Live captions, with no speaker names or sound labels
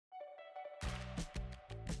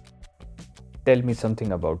Tell me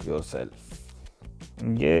something about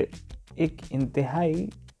yourself. ये एक इंतहाई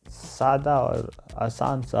सादा और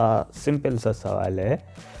आसान सा सिंपल सा सवाल है,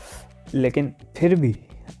 लेकिन फिर भी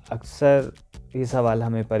अक्सर ये सवाल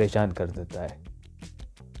हमें परेशान कर देता है।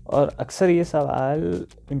 और अक्सर ये सवाल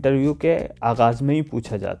इंटरव्यू के आगाज़ में ही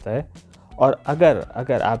पूछा जाता है, और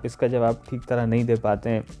अगर आप इसका जवाब ठीक तरह नहीं दे पाते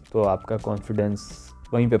हैं तो आपका कॉन्फिडेंस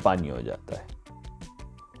वहीं पे पानी हो जाता है।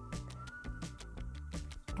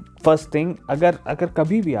 फर्स्ट थिंग, अगर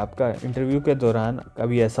कभी भी आपका इंटरव्यू के दौरान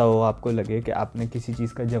कभी ऐसा हो, आपको लगे कि आपने किसी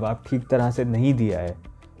चीज़ का जवाब ठीक तरह से नहीं दिया है,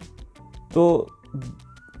 तो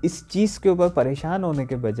इस चीज़ के ऊपर परेशान होने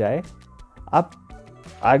के बजाय आप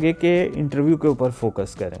आगे के इंटरव्यू के ऊपर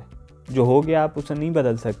फोकस करें। जो हो गया आप उसे नहीं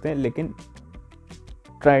बदल सकते, लेकिन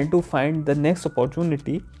try to find the next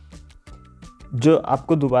opportunity जो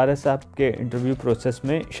आपको दोबारा से आपके इंटरव्यू प्रोसेस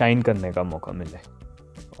में शाइन करने का मौका मिले।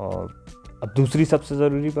 और अब दूसरी सबसे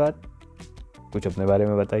ज़रूरी बात, कुछ अपने बारे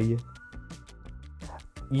में बताइए।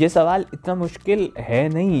 ये सवाल इतना मुश्किल है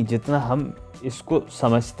नहीं जितना हम इसको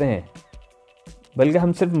समझते हैं, बल्कि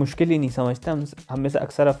हम सिर्फ मुश्किल ही नहीं समझते, हम में से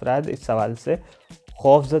अक्सर अफराद इस सवाल से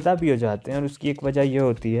खौफज़दा भी हो जाते हैं। और उसकी एक वजह यह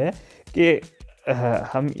होती है कि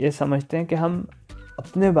हम ये समझते हैं कि हम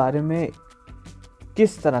अपने बारे में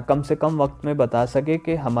किस तरह कम से कम वक्त में बता सके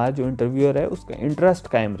कि हमारा जो इंटरव्यूअर है उसका इंटरेस्ट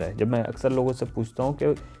कायम रहे। जब मैं अक्सर लोगों से पूछता हूँ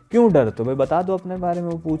कि क्यों डर, तो भाई बता दो अपने बारे में,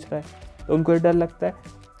 वो पूछ रहा है, तो उनको ये डर लगता है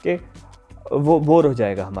कि वो बोर हो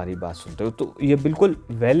जाएगा हमारी बात सुनते हुए। तो ये बिल्कुल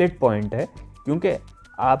वैलिड पॉइंट है, क्योंकि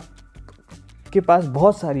आपके पास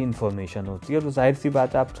बहुत सारी इन्फॉर्मेशन होती है और जाहिर सी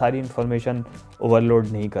बात है आप सारी इन्फॉर्मेशन ओवरलोड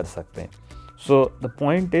नहीं कर सकते। सो द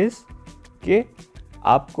पॉइंट इज़ कि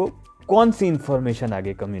आपको कौन सी इन्फॉर्मेशन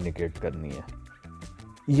आगे कम्युनिकेट करनी है।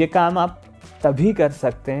 ये काम आप तभी कर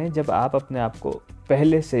सकते हैं जब आप अपने आप को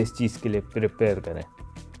पहले से इस चीज़ के लिए प्रिपेयर करें।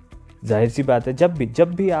 जाहिर सी बात है,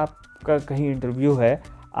 जब भी आपका कहीं इंटरव्यू है,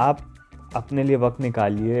 आप अपने लिए वक्त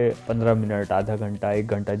निकालिए, 15 मिनट, आधा घंटा, 1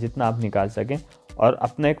 घंटा, जितना आप निकाल सकें, और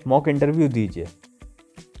अपना एक मॉक इंटरव्यू दीजिए।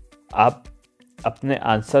 आप अपने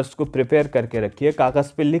आंसर्स को प्रिपेयर करके रखिए,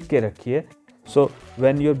 कागज़ पे लिख के रखिए। So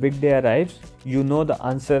when your big day arrives you know the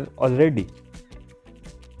answer already.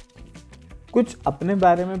 कुछ अपने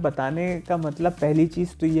बारे में बताने का मतलब पहली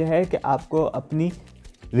चीज़ तो यह है कि आपको अपनी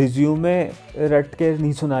रिज्यूमे रट के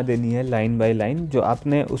नहीं सुना देनी है लाइन बाय लाइन। जो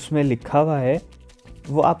आपने उसमें लिखा हुआ है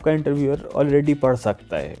वो आपका इंटरव्यूअर ऑलरेडी पढ़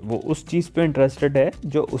सकता है, वो उस चीज़ पे इंटरेस्टेड है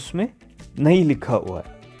जो उसमें नहीं लिखा हुआ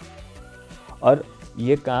है। और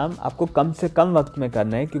ये काम आपको कम से कम वक्त में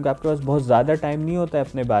करना है, क्योंकि आपके पास बहुत ज़्यादा टाइम नहीं होता है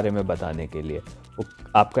अपने बारे में बताने के लिए। वो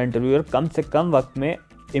आपका इंटरव्यूअर कम से कम वक्त में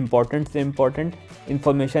इम्पॉर्टेंट से इम्पॉर्टेंट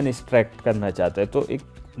इंफॉर्मेशन एक्सट्रैक्ट करना चाहता है, तो एक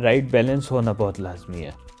राइट बैलेंस होना बहुत लाजमी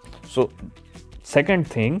है। So second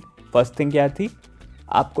thing, first thing क्या थी,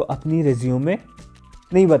 आपको अपनी रिज्यूमे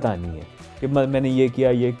नहीं बतानी है कि मैंने ये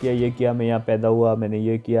किया, मैं यहाँ पैदा हुआ, मैंने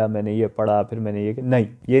ये किया, मैंने ये पढ़ा, फिर मैंने ये किया। नहीं,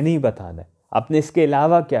 ये नहीं बताना है। आपने इसके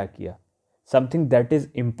अलावा क्या किया, something that is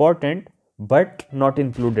important but not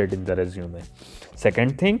included in the resume.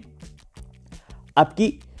 Second thing,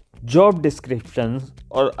 आपकी जॉब डिस्क्रिप्शन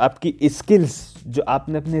और आपकी स्किल्स जो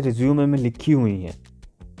आपने अपने रिज्यूमे में लिखी हुई हैं,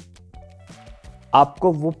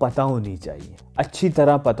 आपको वो पता होनी चाहिए, अच्छी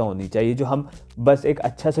तरह पता होनी चाहिए। जो हम बस एक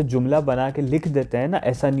अच्छा सा जुमला बना के लिख देते हैं ना,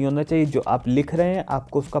 ऐसा नहीं होना चाहिए। जो आप लिख रहे हैं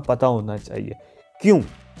आपको उसका पता होना चाहिए।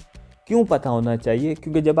 क्यों पता होना चाहिए?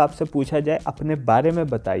 क्योंकि जब आपसे पूछा जाए अपने बारे में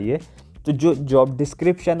बताइए, तो जो जॉब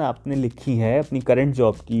डिस्क्रिप्शन आपने लिखी है अपनी करंट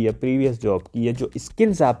जॉब की या प्रीवियस जॉब की, या जो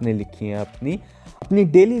स्किल्स आपने लिखी हैं अपनी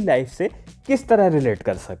डेली लाइफ से किस तरह रिलेट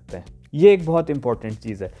कर सकते हैं, ये एक बहुत इंपॉर्टेंट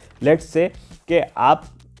चीज़ है। लेट्स से कि आप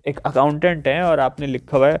एक अकाउंटेंट हैं और आपने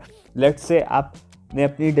लिखा हुआ है, लेट्स से आपने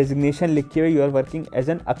अपनी डेजिग्नेशन लिखी हुई, you are working as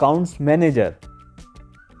an accounts manager.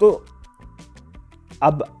 तो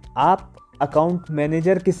अब आप अकाउंट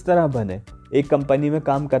मैनेजर किस तरह बने? एक कंपनी में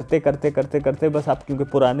काम करते करते बस आप क्योंकि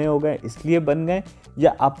पुराने हो गए इसलिए बन गए,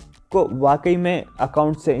 या आपको वाकई में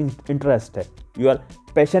अकाउंट से इंटरेस्ट है, you are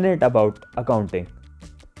passionate about accounting?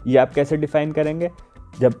 ये आप कैसे डिफाइन करेंगे?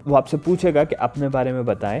 जब वो आपसे पूछेगा कि अपने बारे में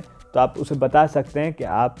बताएं, तो आप उसे बता सकते हैं कि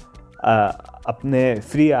आप अपने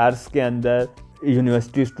फ्री आवर्स के अंदर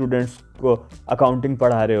यूनिवर्सिटी स्टूडेंट्स को अकाउंटिंग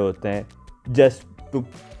पढ़ा रहे होते हैं, just to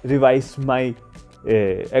revise my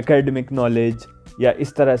academic knowledge, या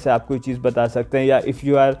इस तरह से आप कोई चीज़ बता सकते हैं। या if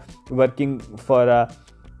you are working for a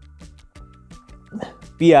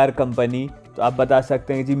PR company, तो आप बता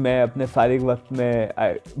सकते हैं जी मैं अपने फारिग वक्त में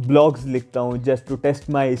ब्लॉग्स लिखता हूँ just to test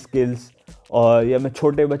my skills, और या मैं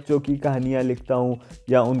छोटे बच्चों की कहानियाँ लिखता हूँ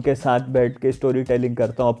या उनके साथ बैठ के स्टोरी टेलिंग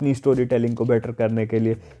करता हूँ अपनी स्टोरी टेलिंग को बेटर करने के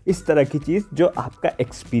लिए। इस तरह की चीज़ जो आपका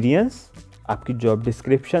एक्सपीरियंस, आपकी जॉब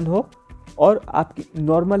डिस्क्रिप्शन हो और आपकी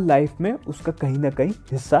नॉर्मल लाइफ में उसका कहीं ना कहीं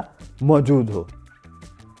हिस्सा मौजूद हो।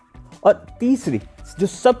 और तीसरी जो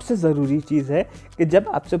सबसे ज़रूरी चीज़ है कि जब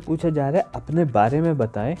आपसे पूछा जा रहा है अपने बारे में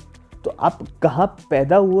बताएं, तो आप कहाँ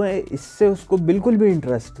पैदा हुए हैं इससे उसको बिल्कुल भी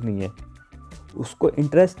इंटरेस्ट नहीं है। उसको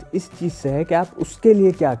इंटरेस्ट इस चीज़ से है कि आप उसके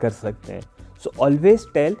लिए क्या कर सकते हैं। So always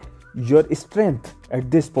tell your strength at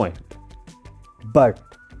this point,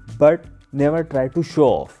 but never try to show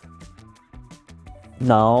of.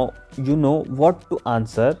 Now you know what to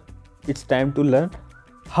answer, it's time to learn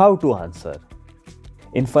how to answer.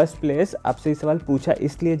 In first place आपसे ये सवाल पूछा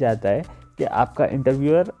इसलिए जाता है कि आपका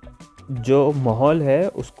इंटरव्यूअर जो माहौल है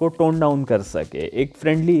उसको टोन डाउन कर सके, एक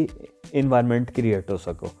फ्रेंडली इन्वायरमेंट क्रिएट हो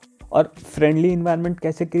सको। और फ्रेंडली इन्वायरमेंट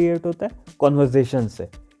कैसे क्रिएट होता है? कॉन्वर्जेशन से,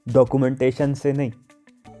 डॉक्यूमेंटेशन से नहीं।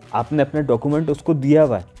 आपने अपना डॉक्यूमेंट उसको दिया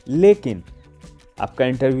हुआ है, लेकिन आपका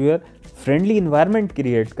इंटरव्यूअर फ्रेंडली इन्वायरमेंट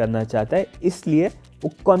क्रिएट करना चाहता है, इसलिए वो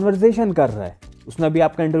कॉन्वर्जेशन कर रहा है। उसने अभी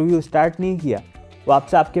आपका इंटरव्यू स्टार्ट नहीं किया, वो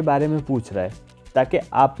आपसे आपके बारे में पूछ रहा है ताकि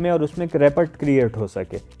आप में और उसमें एक रेपर्ट क्रिएट हो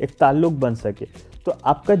सके, एक ताल्लुक़ बन सके। तो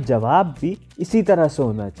आपका जवाब भी इसी तरह से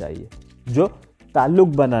होना चाहिए जो ताल्लुक़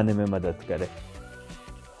बनाने में मदद करे।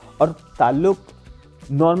 और ताल्लुक़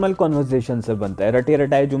नॉर्मल कॉन्वर्जेशन से बनता है, रटे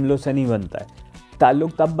रटाए जुमलों से नहीं बनता है।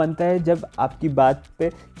 ताल्लुक़ तब बनता है जब आपकी बात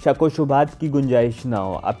पे शक व शुबात की गुंजाइश ना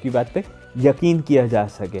हो, आपकी बात पे यकीन किया जा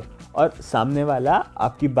सके और सामने वाला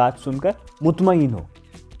आपकी बात सुनकर मुतमईन हो।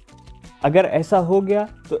 अगर ऐसा हो गया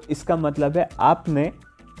तो इसका मतलब है आपने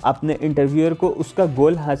अपने इंटरव्यूअर को उसका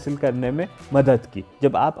गोल हासिल करने में मदद की।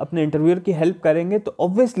 जब आप अपने इंटरव्यूअर की हेल्प करेंगे तो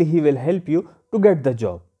obviously he will help you to get the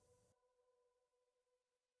job.